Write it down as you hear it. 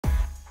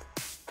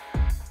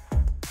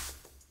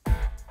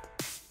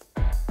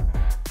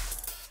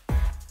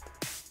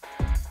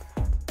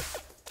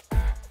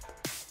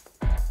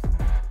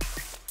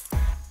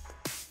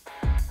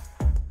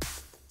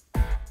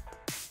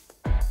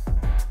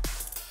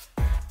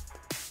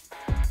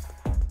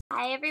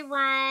Hi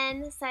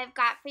everyone! So I've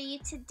got for you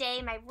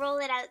today my Roll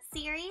It Out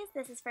series.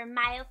 This is for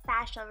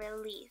myofascial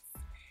release.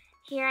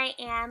 Here I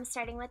am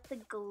starting with the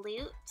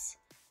glute.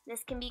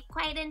 This can be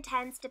quite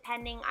intense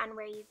depending on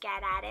where you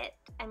get at it.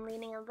 I'm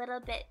leaning a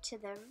little bit to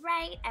the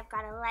right. I've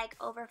got a leg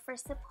over for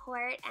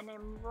support and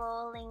I'm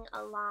rolling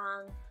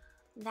along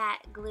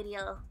that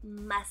gluteal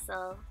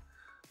muscle.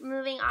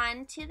 Moving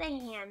on to the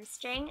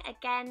hamstring.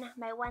 Again,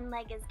 my one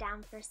leg is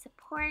down for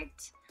support.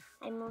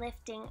 I'm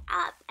lifting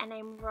up and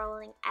I'm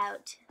rolling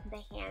out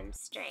the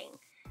hamstring.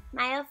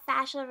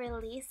 Myofascial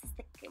release is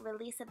the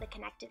release of the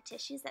connective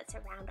tissues that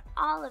surround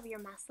all of your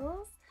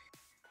muscles.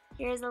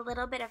 Here's a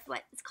little bit of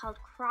what is called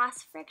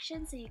cross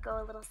friction, so you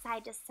go a little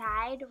side to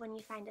side when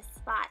you find a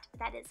spot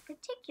that is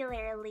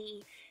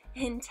particularly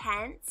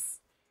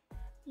intense.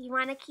 You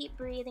want to keep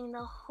breathing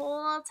the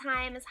whole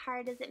time, as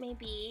hard as it may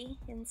be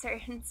in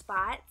certain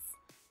spots,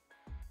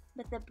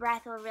 but the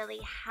breath will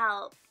really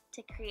help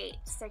to create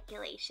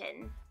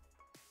circulation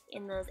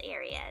in those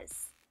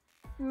areas.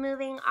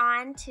 Moving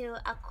on to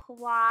a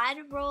quad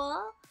roll.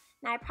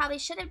 Now I probably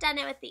should have done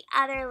it with the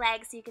other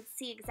leg so you could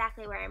see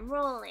exactly where I'm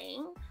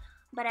rolling,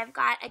 but I've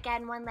got,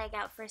 again, one leg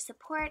out for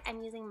support.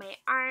 I'm using my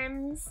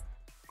arms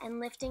and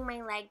lifting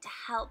my leg to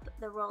help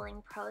the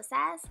rolling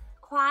process.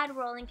 Quad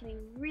rolling can be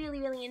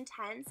really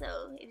intense,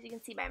 so as you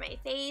can see by my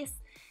face,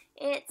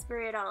 it's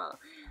brutal.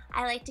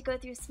 I like to go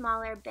through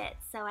smaller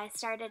bits, so I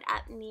started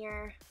up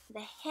near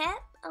the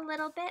hip a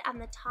little bit on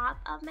the top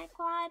of my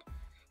quad,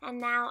 and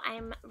now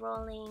I'm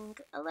rolling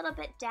a little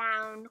bit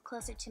down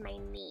closer to my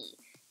knee.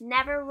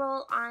 Never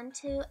roll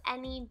onto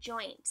any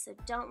joint, so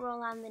don't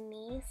roll on the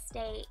knee,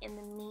 stay in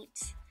the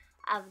meat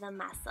of the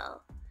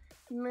muscle.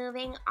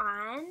 Moving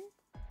on,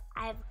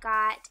 I've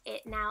got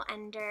it now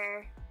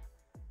under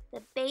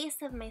the base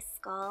of my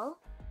skull.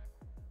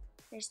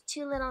 There's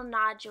two little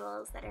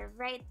nodules that are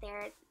right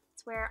there.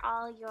 It's where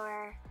all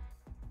your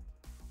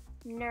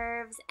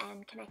nerves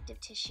and connective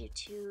tissue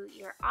to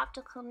your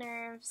optical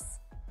nerves,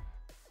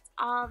 it's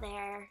all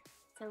there.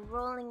 So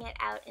rolling it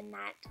out in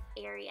that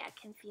area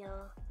can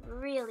feel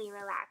really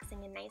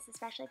relaxing and nice,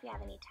 especially if you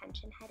have any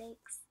tension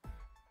headaches.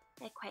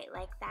 I quite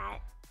like that.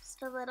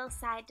 Just a little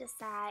side to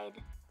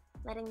side,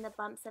 letting the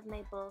bumps of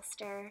my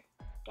bolster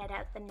get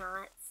out the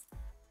knots.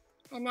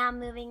 And now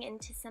moving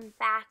into some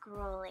back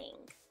rolling.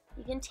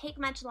 You can take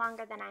much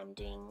longer than I'm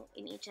doing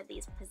in each of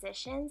these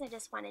positions. I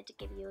just wanted to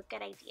give you a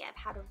good idea of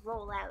how to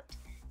roll out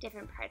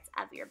different parts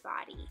of your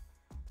body.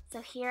 So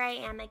here I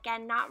am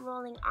again, not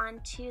rolling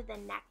onto the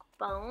neck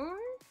bone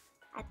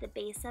at the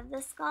base of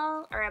the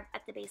skull or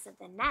at the base of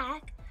the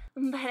neck,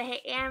 but I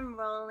am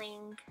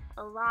rolling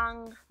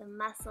along the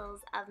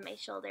muscles of my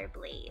shoulder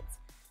blades.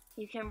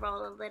 You can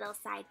roll a little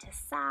side to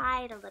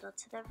side, a little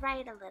to the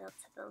right, a little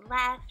to the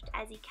left,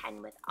 as you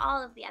can with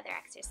all of the other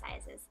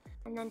exercises.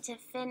 And then to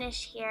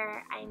finish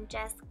here, I'm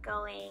just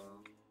going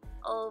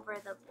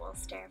over the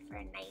bolster for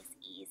a nice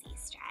easy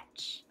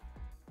stretch.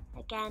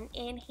 Again,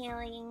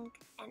 inhaling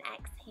and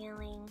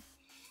exhaling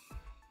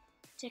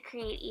to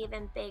create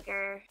even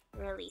bigger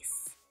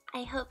release.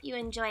 I hope you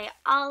enjoy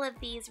all of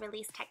these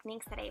release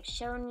techniques that I've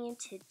shown you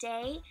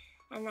today,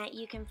 and that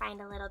you can find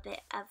a little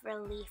bit of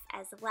relief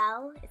as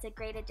well. It's a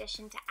great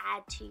addition to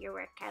add to your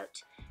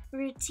workout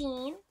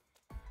routine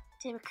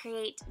to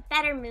create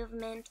better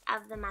movement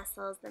of the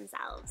muscles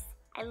themselves.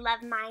 I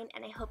love mine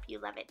and I hope you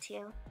love it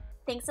too.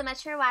 Thanks so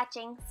much for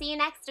watching. See you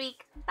next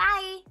week.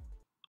 Bye!